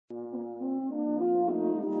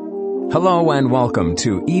Hello and welcome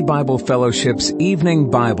to E-Bible Fellowship's Evening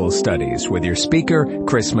Bible Studies with your speaker,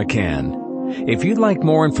 Chris McCann. If you'd like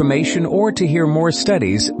more information or to hear more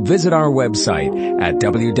studies, visit our website at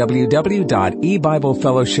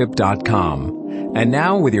www.ebiblefellowship.com. And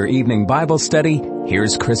now with your evening Bible study,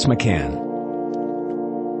 here's Chris McCann.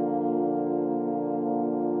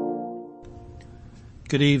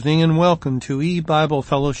 Good evening and welcome to E-Bible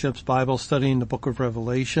Fellowship's Bible study in the book of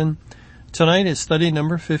Revelation. Tonight is study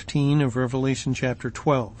number 15 of Revelation chapter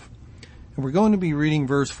 12. And we're going to be reading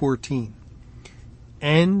verse 14.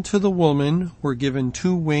 And to the woman were given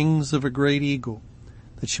 2 wings of a great eagle,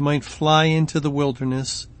 that she might fly into the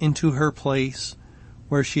wilderness, into her place,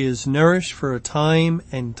 where she is nourished for a time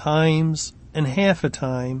and times and half a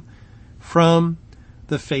time from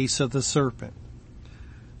the face of the serpent.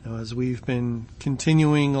 Now, as we've been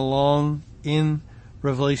continuing along in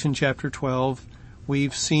Revelation chapter 12,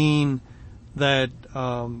 we've seen that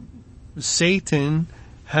Satan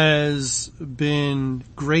has been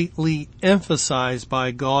greatly emphasized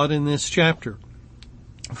by God in this chapter.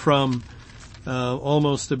 From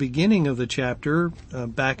almost the beginning of the chapter,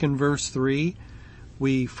 back in verse 3,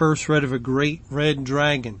 we first read of a great red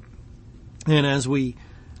dragon. And as we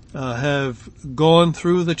have gone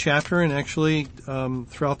through the chapter, and actually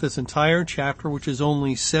throughout this entire chapter, which is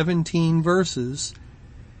only 17 verses,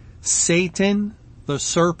 Satan, the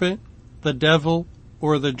serpent, the devil,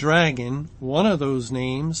 or the dragon, one of those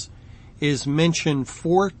names, is mentioned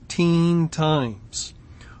 14 times.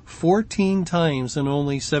 14 times in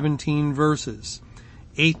only 17 verses.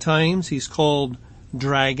 8 times he's called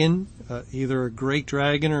dragon, either a great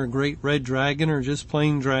dragon or a great red dragon or just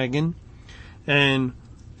plain dragon. And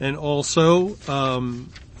also,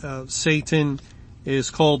 Satan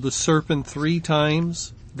is called the serpent 3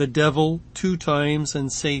 times, the devil 2 times,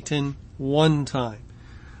 and Satan 1 time.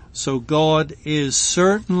 So God is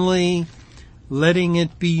certainly letting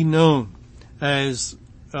it be known as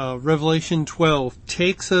Revelation 12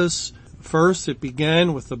 takes us. First, it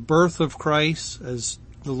began with the birth of Christ as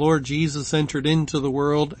the Lord Jesus entered into the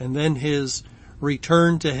world, and then his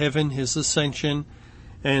return to heaven, his ascension,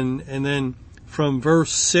 and then from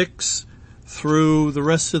verse 6 through the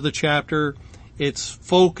rest of the chapter, its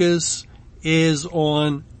focus is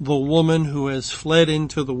on the woman who has fled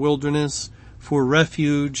into the wilderness for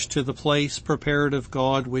refuge to the place prepared of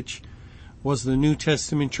God, which was the New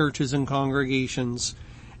Testament churches and congregations.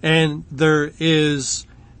 And there is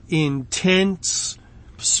intense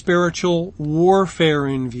spiritual warfare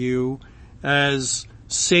in view as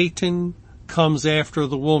Satan comes after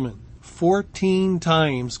the woman. 14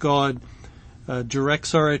 times God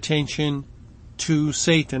directs our attention to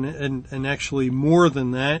Satan, and actually more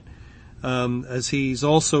than that, as he's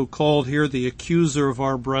also called here the accuser of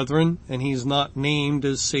our brethren, and he's not named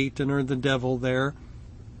as Satan or the devil there.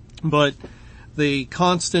 But the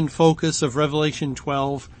constant focus of Revelation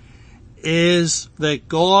 12 is that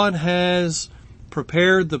God has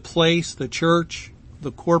prepared the place, the church,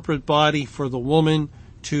 the corporate body, for the woman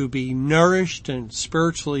to be nourished and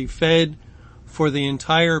spiritually fed for the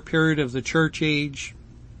entire period of the church age,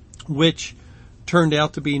 which turned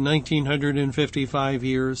out to be 1955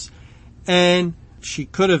 years. And she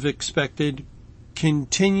could have expected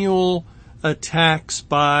continual attacks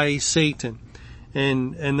by Satan.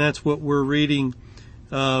 And that's what we're reading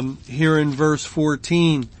here in verse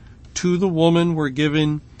 14. To the woman were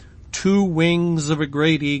given 2 wings of a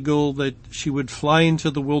great eagle, that she would fly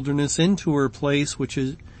into the wilderness, into her place, which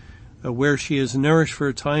is where she is nourished for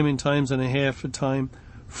a time and times and a half a time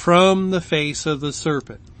from the face of the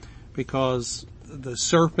serpent. Because the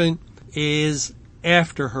serpent is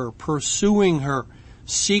after her, pursuing her,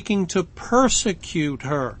 seeking to persecute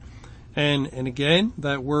her. And again,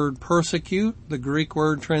 that word persecute, the Greek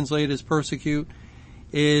word translated as persecute,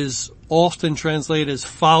 is often translated as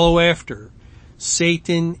follow after.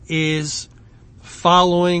 Satan is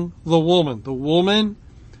following the woman. The woman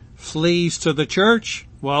flees to the church.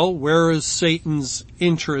 Well, where is Satan's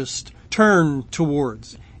interest turned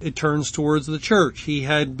towards? It turns towards the church. He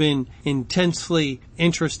had been intensely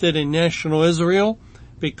interested in national Israel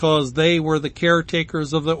because they were the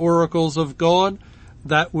caretakers of the oracles of God.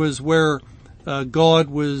 That was where God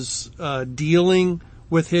was dealing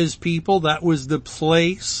with his people. That was the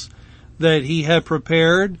place that he had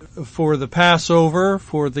prepared for the Passover,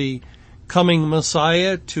 for the coming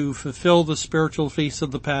Messiah to fulfill the spiritual feast of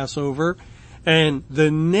the Passover. And the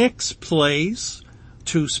next place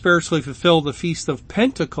to spiritually fulfill the Feast of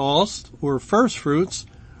Pentecost, or first fruits,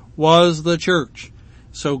 was the church.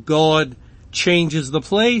 So God changes the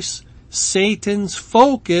place. Satan's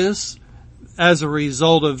focus, as a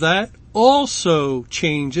result of that, also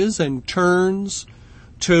changes and turns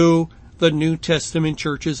to the New Testament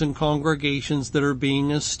churches and congregations that are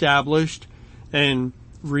being established. And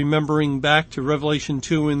remembering back to Revelation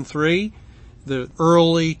 2 and 3, the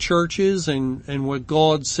early churches and what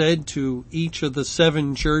God said to each of the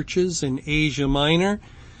 7 churches in Asia Minor,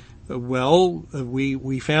 well,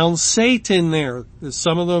 we found Satan there.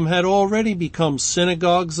 Some of them had already become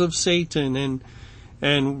synagogues of Satan,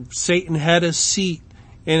 and Satan had a seat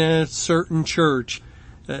in a certain church.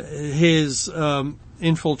 His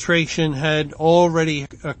infiltration had already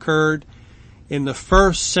occurred in the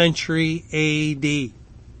 1st century A.D.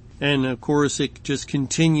 And of course it just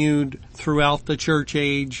continued throughout the church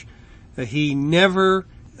age. He never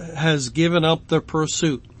has given up the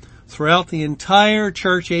pursuit. Throughout the entire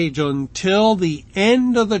church age until the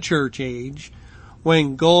end of the church age,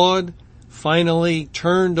 when God finally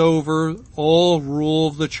turned over all rule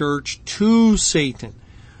of the church to Satan.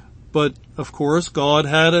 But of course God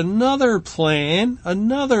had another plan,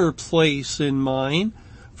 another place in mind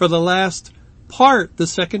for the last part, the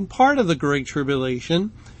second part of the Great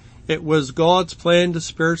Tribulation. It was God's plan to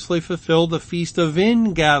spiritually fulfill the Feast of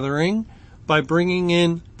Ingathering by bringing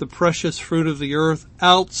in the precious fruit of the earth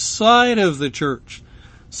outside of the church.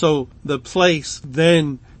 So the place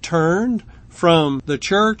then turned from the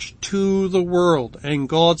church to the world, and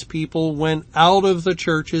God's people went out of the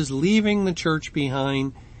churches, leaving the church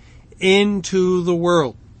behind, into the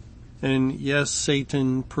world. And yes,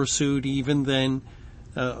 Satan pursued even then,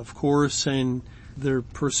 of course, and the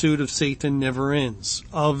pursuit of Satan never ends,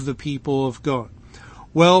 of the people of God.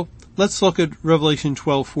 Well, let's look at Revelation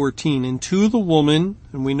 12:14. And to the woman,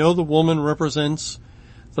 and we know the woman represents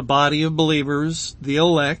the body of believers, the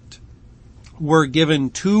elect, were given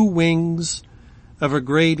 2 wings of a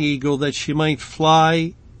great eagle, that she might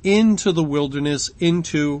fly into the wilderness,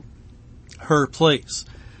 into her place.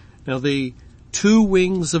 Now the 2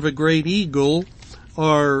 wings of a great eagle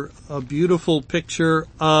are a beautiful picture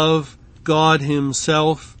of God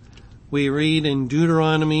himself. We read in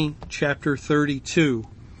Deuteronomy chapter 32.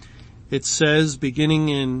 It says, beginning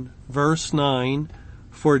in verse 9,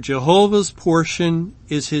 "For Jehovah's portion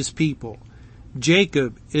is his people.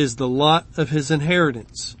 Jacob is the lot of his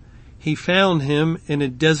inheritance. He found him in a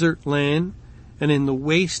desert land and in the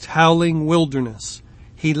waste howling wilderness.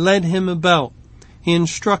 He led him about. He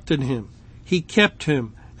instructed him. He kept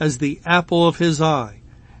him as the apple of his eye.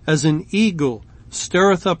 As an eagle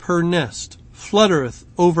stirreth up her nest, fluttereth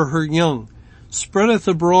over her young, spreadeth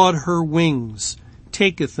abroad her wings,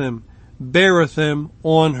 taketh them, beareth them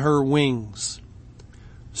on her wings.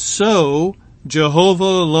 So Jehovah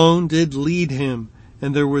alone did lead him,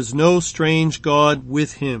 and there was no strange God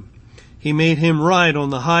with him. He made him ride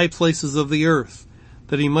on the high places of the earth,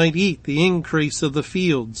 that he might eat the increase of the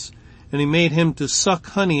fields, and he made him to suck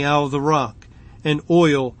honey out of the rock, and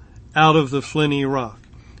oil out of the flinty rock."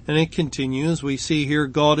 And it continues. We see here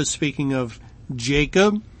God is speaking of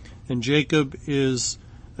Jacob, and Jacob is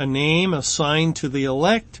a name assigned to the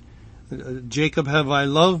elect. Jacob have I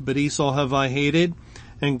loved, but Esau have I hated.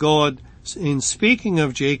 And God, in speaking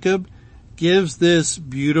of Jacob, gives this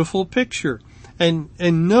beautiful picture. And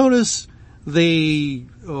notice the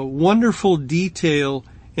wonderful detail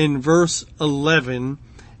in verse 11.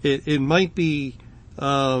 It might be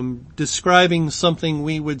describing something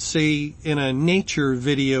we would see in a nature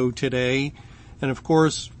video today. And of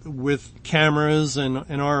course, with cameras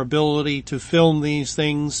and our ability to film these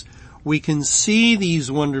things, we can see these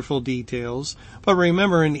wonderful details. But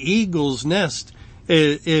remember, an eagle's nest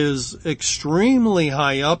is extremely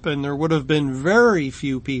high up, and there would have been very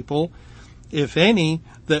few people, if any,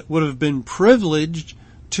 that would have been privileged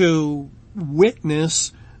to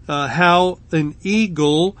witness how an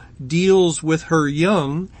eagle deals with her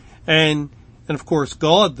young. And of course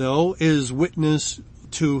God, though, is witness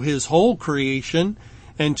to his whole creation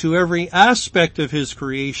and to every aspect of his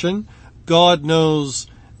creation. God knows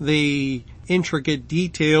the intricate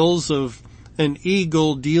details of an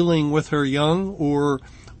eagle dealing with her young, or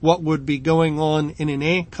what would be going on in an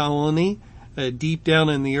ant colony deep down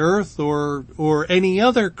in the earth, or any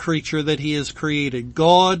other creature that he has created.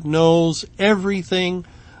 God knows everything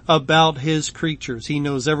about his creatures. He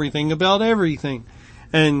knows everything about everything.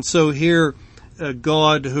 And so here,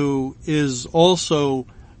 God, who is also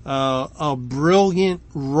a brilliant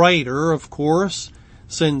writer, of course,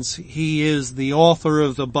 since he is the author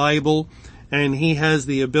of the Bible, and he has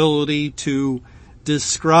the ability to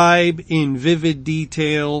describe in vivid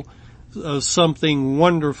detail something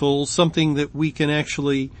wonderful, something that we can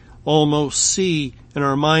actually almost see in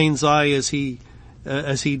our mind's eye as he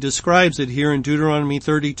describes it here in Deuteronomy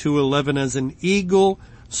 32:11, "As an eagle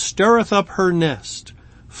stirreth up her nest,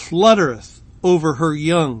 fluttereth over her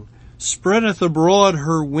young, spreadeth abroad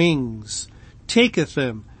her wings, taketh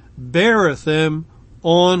them, beareth them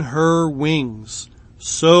on her wings.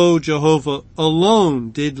 So Jehovah alone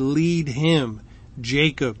did lead him,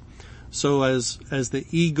 Jacob. So as the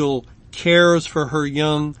eagle cares for her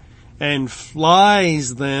young and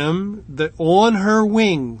flies them on her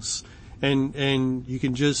wings, and you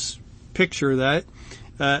can just picture that,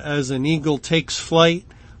 as an eagle takes flight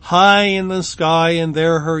high in the sky and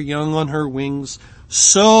there her young on her wings,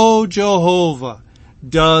 so Jehovah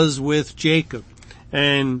does with Jacob.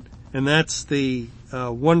 And that's the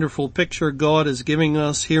wonderful picture God is giving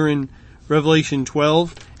us here in Revelation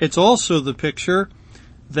 12. It's also the picture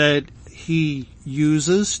that he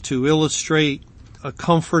uses to illustrate a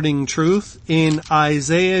comforting truth in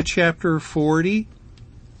Isaiah chapter 40.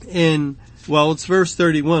 It's verse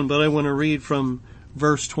 31, but I want to read from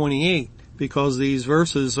verse 28 because these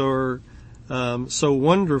verses are so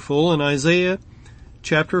wonderful. In Isaiah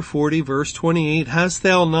chapter 40, verse 28, hast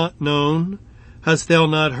thou not known, hast thou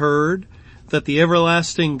not heard, that the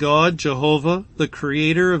everlasting God, Jehovah, the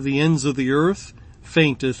creator of the ends of the earth,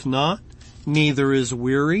 fainteth not, neither is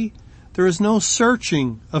weary. There is no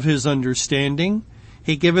searching of his understanding.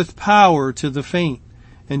 He giveth power to the faint,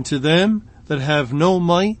 and to them that have no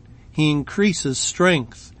might he increases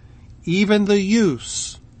strength. Even the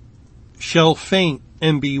youths shall faint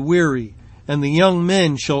and be weary, and the young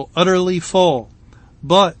men shall utterly fall.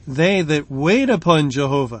 But they that wait upon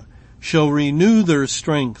Jehovah shall renew their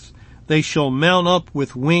strength. They shall mount up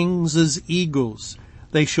with wings as eagles.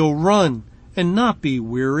 They shall run and not be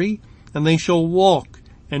weary, and they shall walk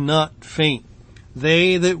and not faint.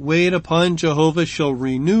 They that wait upon Jehovah shall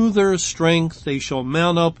renew their strength. They shall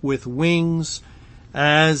mount up with wings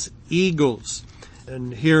as eagles.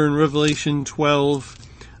 And here in Revelation 12,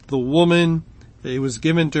 the woman, it was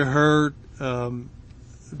given to her,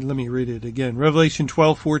 let me read it again. Revelation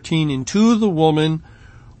 12:14, and to the woman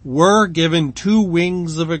were given 2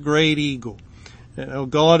 wings of a great eagle.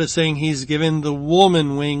 God is saying he's given the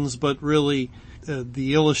woman wings, but really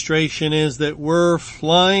the illustration is that we're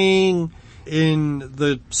flying in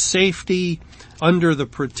the safety under the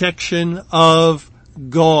protection of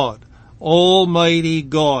God, Almighty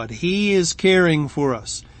God. He is caring for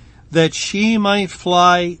us, that she might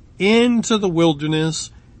fly into the wilderness,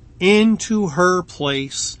 into her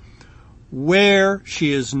place, where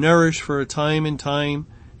she is nourished for a time and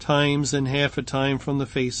times and half a time from the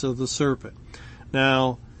face of the serpent.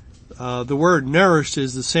 Now, the word nourished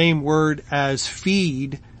is the same word as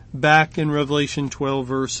feed back in Revelation 12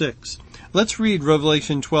 verse 6. Let's read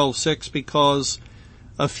Revelation 12:6 because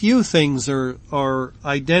a few things are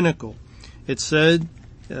identical. It said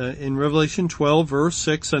in Revelation 12 verse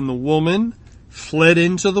 6, and the woman fled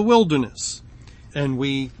into the wilderness. And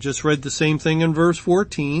we just read the same thing in verse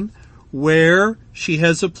 14, where she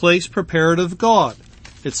has a place prepared of God.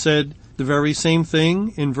 It said the very same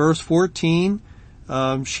thing in verse 14.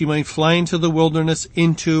 She might fly into the wilderness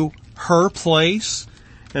into her place.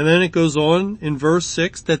 And then it goes on in verse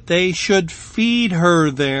 6 that they should feed her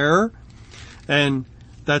there. And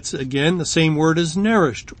that's again the same word as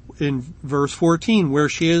nourished in verse 14, where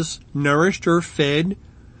she is nourished or fed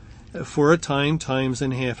for a time, times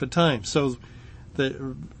and half a time. So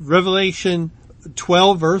the Revelation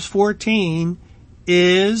 12 verse 14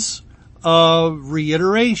 is a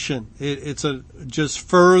reiteration. It's a just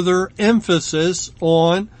further emphasis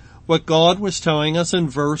on what God was telling us in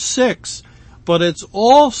verse 6. But it's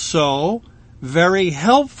also very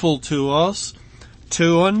helpful to us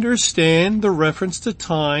to understand the reference to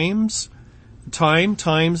times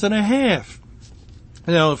and a half.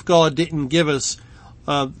 Now, if God didn't give us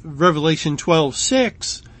Revelation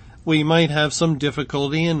 12:6, we might have some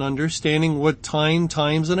difficulty in understanding what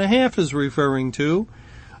times and a half is referring to.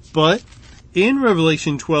 But in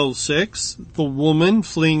Revelation 12:6, the woman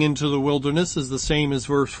fleeing into the wilderness is the same as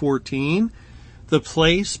verse 14. The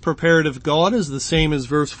place prepared of God is the same as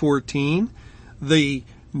verse 14. The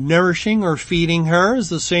nourishing or feeding her is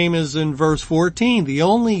the same as in verse 14. The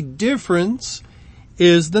only difference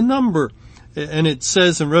is the number. And it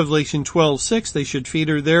says in Revelation 12:6 they should feed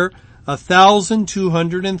her there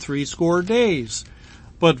 1,260 days.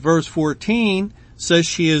 But verse 14 says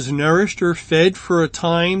she is nourished or fed for a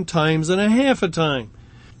time, times and a half a time.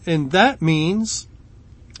 And that means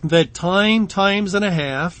that times and a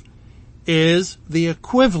half is the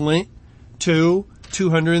equivalent to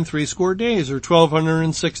 260 days or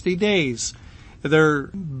 1,260 days.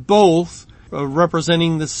 They're both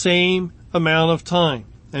representing the same amount of time.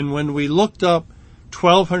 And when we looked up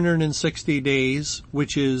 1,260 days,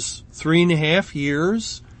 which is 3.5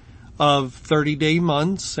 years of 30-day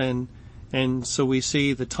months, and And so we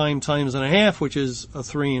see the times and a half, which is a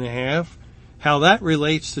 3.5, how that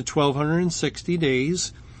relates to 1260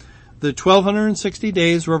 days. The 1260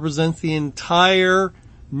 days represents the entire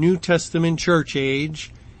New Testament church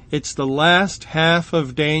age. It's the last half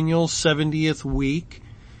of Daniel's 70th week.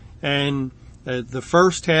 And the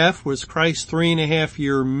first half was Christ's 3.5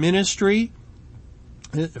 year ministry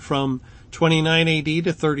from 29 AD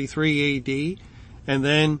to 33 AD. And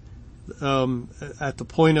then at the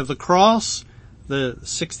point of the cross, the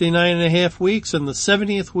 69.5 weeks, and the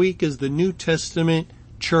 70th week is the New Testament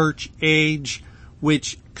church age,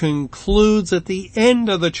 which concludes at the end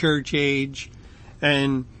of the church age,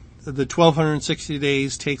 and the 1260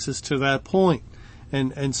 days takes us to that point.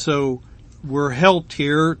 And so we're helped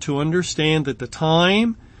here to understand that the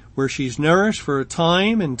time where she's nourished for a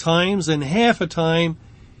time and times and half a time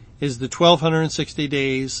is the 1260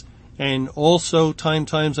 days, and also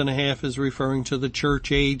times and a half is referring to the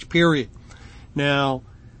church age period. Now,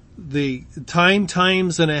 the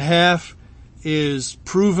times and a half is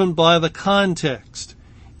proven by the context.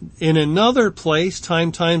 In another place,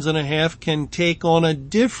 times and a half can take on a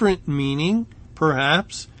different meaning,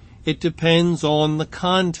 perhaps. It depends on the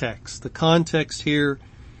context. The context here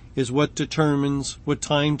is what determines what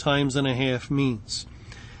times and a half means.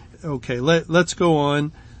 Okay, let's go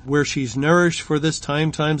on. Where she's nourished for this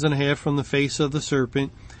times and a half from the face of the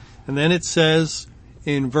serpent. And then it says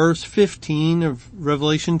in verse 15 of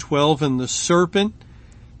Revelation 12, and the serpent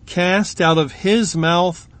cast out of his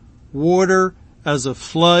mouth water as a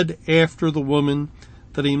flood after the woman,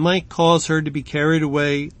 that he might cause her to be carried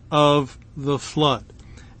away of the flood.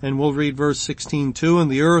 And we'll read verse 16 too. And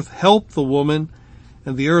the earth helped the woman,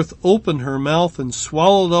 and the earth opened her mouth and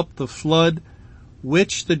swallowed up the flood,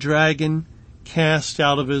 which the dragon cast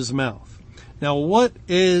out of his mouth. Now, what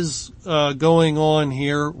is going on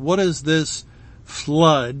here? What is this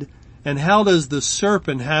flood? And how does the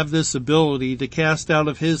serpent have this ability to cast out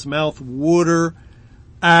of his mouth water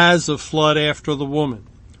as a flood after the woman?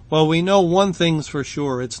 Well, we know one thing's for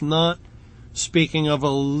sure. It's not speaking of a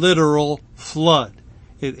literal flood.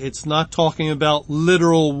 It's not talking about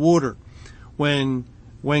literal water. When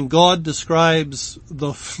God describes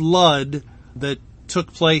the flood that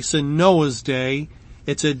took place in Noah's day,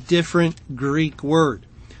 it's a different Greek word.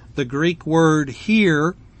 The Greek word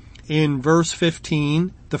here in verse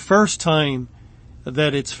 15, the first time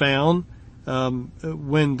that it's found,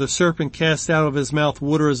 when the serpent cast out of his mouth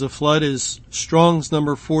water as a flood, is Strong's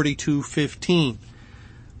number 4215.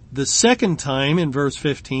 The second time in verse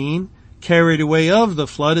 15, carried away of the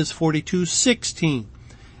flood, is 4216.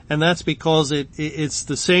 And that's because it's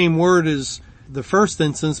the same word as the first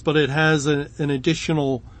instance, but it has an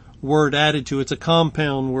additional word added to it. It's a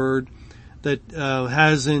compound word that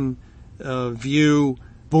has in view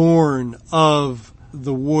born of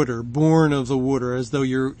the water, as though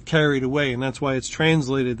you're carried away, and that's why it's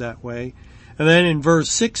translated that way. And then in verse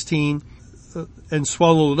 16, and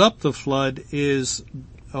swallowed up the flood, is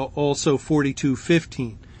also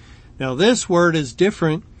 42:15. Now this word is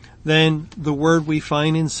different than the word we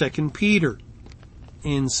find in 2 Peter.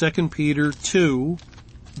 In 2 Peter 2,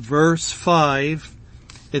 verse 5,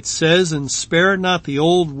 it says, and spare not the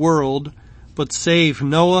old world, but save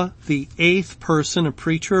Noah, the eighth person, a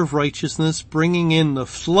preacher of righteousness, bringing in the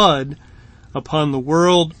flood upon the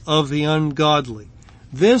world of the ungodly.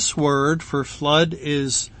 This word for flood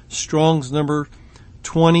is Strong's number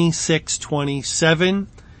 2627,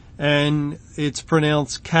 and it's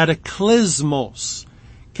pronounced cataclysmos.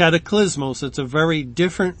 Cataclysmos, it's a very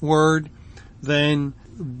different word than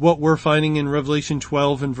what we're finding in Revelation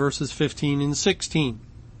 12 and verses 15 and 16.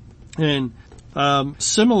 And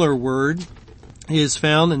similar word is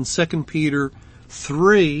found in 2 Peter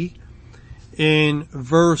 3 in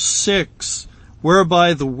verse 6,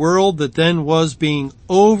 whereby the world that then was being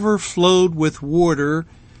overflowed with water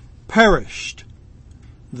perished.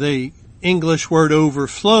 The English word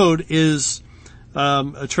overflowed is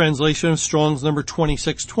a translation of Strong's number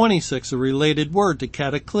 2626, a related word to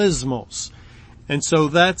cataclysmos. And so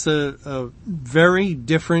that's a very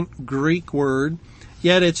different Greek word,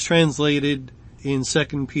 yet it's translated in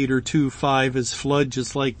 2 Peter 2:5 as flood,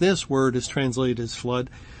 just like this word is translated as flood.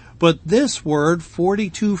 But this word,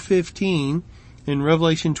 42:15, in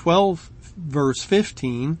Revelation 12 verse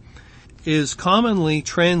 15, is commonly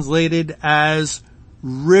translated as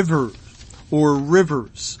river or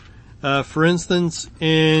rivers. For instance,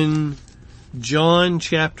 in John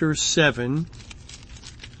chapter 7,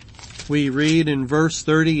 we read in verse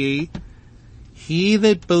 38, he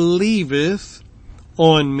that believeth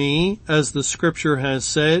on me, as the scripture has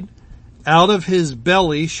said, out of his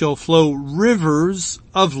belly shall flow rivers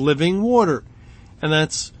of living water. And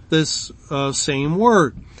that's this same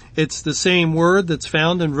word. It's the same word that's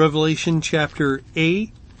found in Revelation chapter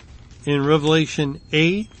 8. In Revelation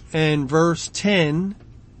 8 and verse 10,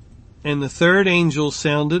 and the third angel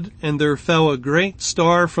sounded, and there fell a great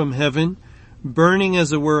star from heaven, burning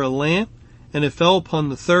as it were a lamp, and it fell upon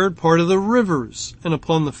the third part of the rivers, and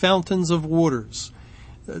upon the fountains of waters.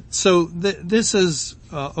 So this is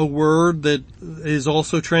a word that is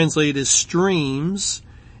also translated as streams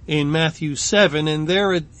in Matthew 7, and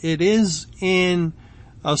there it is in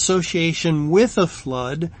association with a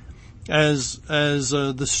flood, as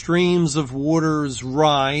the streams of waters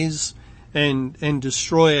rise and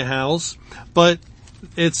destroy a house. But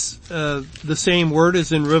it's the same word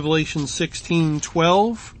as in Revelation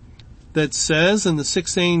 16:12 that says, and the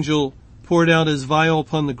sixth angel poured out his vial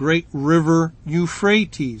upon the great river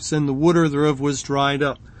Euphrates, and the water thereof was dried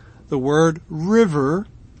up. The word river,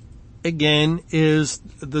 again, is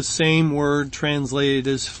the same word translated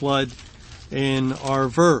as flood in our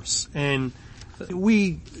verse. And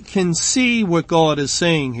we can see what God is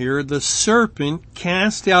saying here. The serpent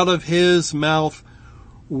cast out of his mouth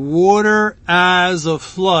water as a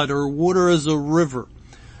flood, or water as a river,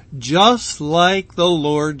 just like the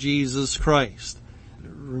Lord Jesus Christ.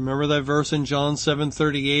 Remember that verse in John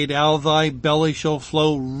 7:38, out of thy belly shall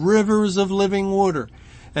flow rivers of living water.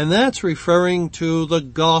 And that's referring to the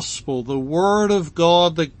gospel, the word of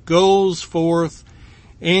God that goes forth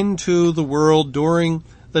into the world during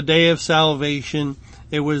the day of salvation.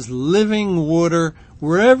 It was living water.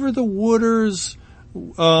 Wherever the waters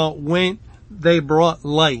went, they brought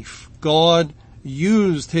life. God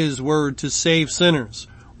used his word to save sinners.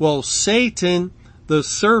 Well, Satan, the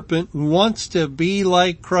serpent, wants to be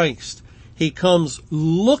like Christ. He comes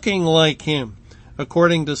looking like him.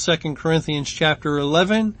 According to 2 Corinthians chapter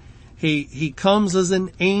 11, he comes as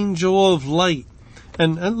an angel of light.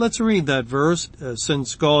 And let's read that verse,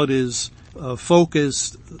 since God is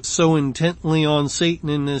focused so intently on Satan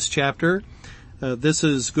in this chapter. This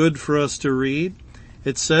is good for us to read.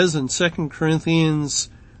 It says in 2 Corinthians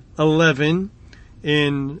 11,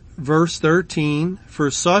 in verse 13, for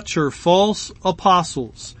such are false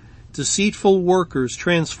apostles, deceitful workers,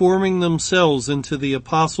 transforming themselves into the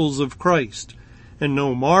apostles of Christ. And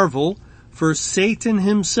no marvel, for Satan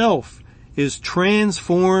himself is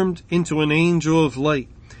transformed into an angel of light.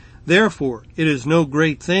 Therefore, it is no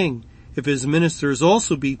great thing if his ministers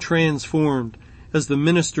also be transformed as the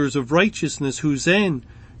ministers of righteousness, whose end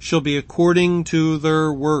shall be according to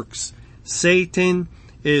their works. Satan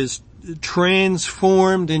is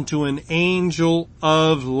transformed into an angel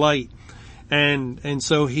of light. And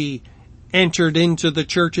so he entered into the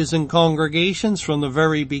churches and congregations from the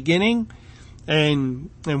very beginning. And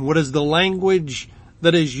what is the language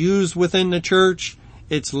that is used within the church?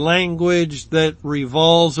 It's language that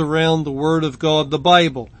revolves around the Word of God, the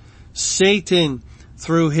Bible. Satan,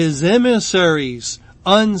 through his emissaries,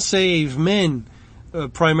 unsaved men,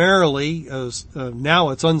 primarily, now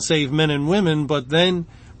it's unsaved men and women, but then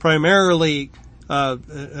primarily,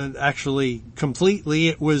 actually completely,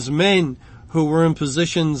 it was men who were in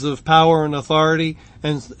positions of power and authority,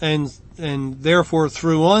 and therefore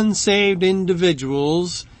through unsaved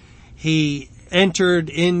individuals, he entered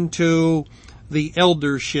into the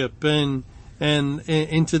eldership and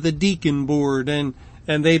into the deacon board, and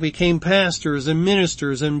they became pastors and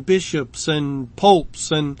ministers and bishops and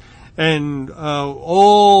popes and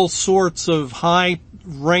all sorts of high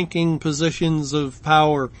ranking positions of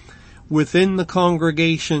power within the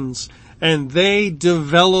congregations. And they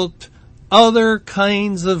developed other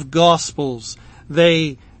kinds of gospels.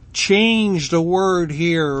 They changed a word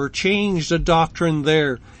here or changed a doctrine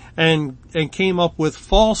there, and came up with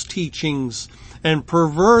false teachings and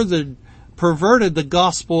perverted the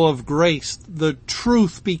gospel of grace. The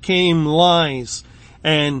truth became lies,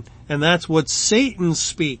 and that's what Satan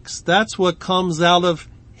speaks. That's what comes out of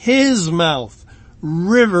his mouth.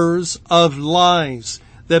 Rivers of lies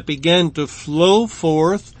that began to flow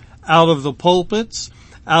forth out of the pulpits,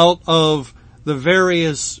 out of the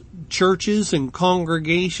various churches and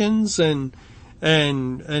congregations,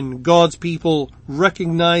 and God's people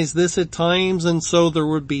recognized this at times, and so there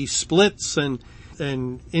would be splits, and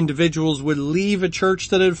individuals would leave a church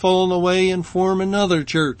that had fallen away and form another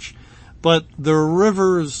church. But the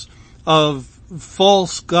rivers of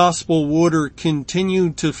false gospel water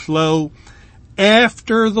continued to flow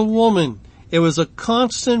after the woman. It was a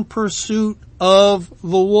constant pursuit of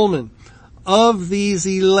the woman, of these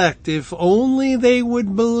elect. If only they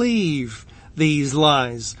would believe these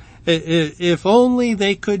lies. If only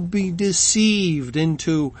they could be deceived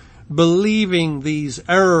into believing these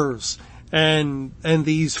errors and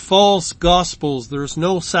these false gospels. There's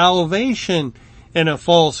no salvation and a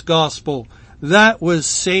false gospel. That was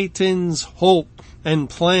Satan's hope and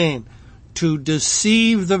plan, to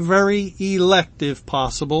deceive the very elect if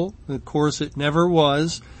possible. Of course it never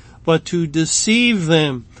was, but to deceive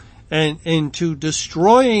them and to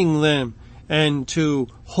destroying them and to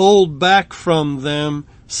hold back from them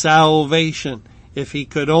salvation. If he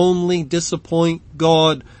could only disappoint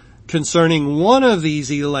God concerning one of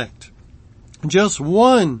these elect, just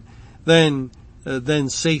one, then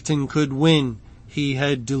Satan could win. He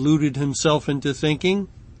had deluded himself into thinking.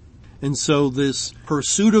 And so this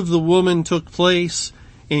pursuit of the woman took place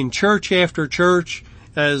in church after church.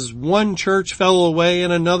 As one church fell away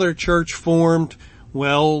and another church formed,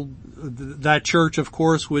 well, that church, of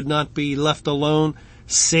course, would not be left alone.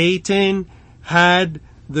 Satan had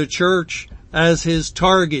the church as his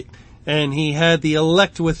target, and he had the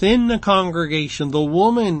elect within the congregation, the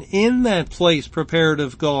woman in that place prepared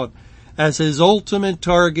of God, as his ultimate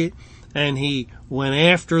target, and he went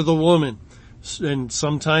after the woman. And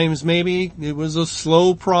sometimes maybe it was a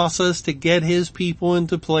slow process to get his people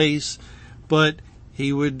into place, but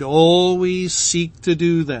he would always seek to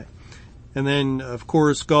do that. And then, of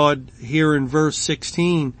course, God here in verse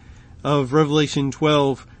 16 of Revelation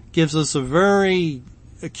 12 gives us a very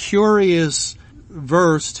curious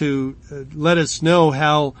verse to let us know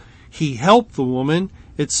how he helped the woman.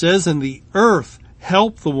 It says, "And the earth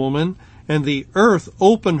helped the woman, and the earth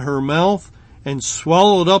opened her mouth and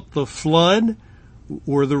swallowed up the flood,"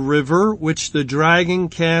 or the river, "which the dragon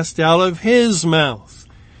cast out of his mouth."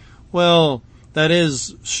 Well, that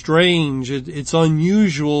is strange. It's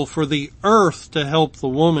unusual for the earth to help the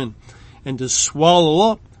woman and to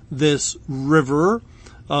swallow up this river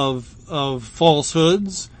of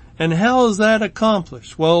falsehoods. And how is that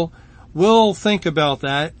accomplished? Well, we'll think about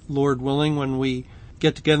that, Lord willing, when we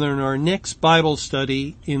get together in our next Bible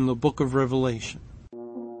study in the book of Revelation.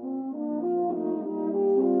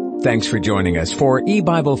 Thanks for joining us for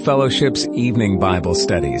E-Bible Fellowship's Evening Bible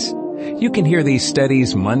Studies. You can hear these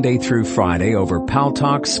studies Monday through Friday over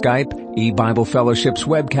Paltalk, Skype, E-Bible Fellowship's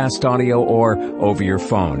webcast audio, or over your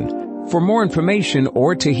phone. For more information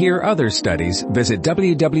or to hear other studies, visit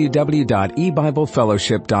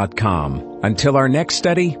www.ebiblefellowship.com. Until our next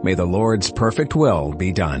study, may the Lord's perfect will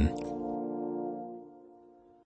be done.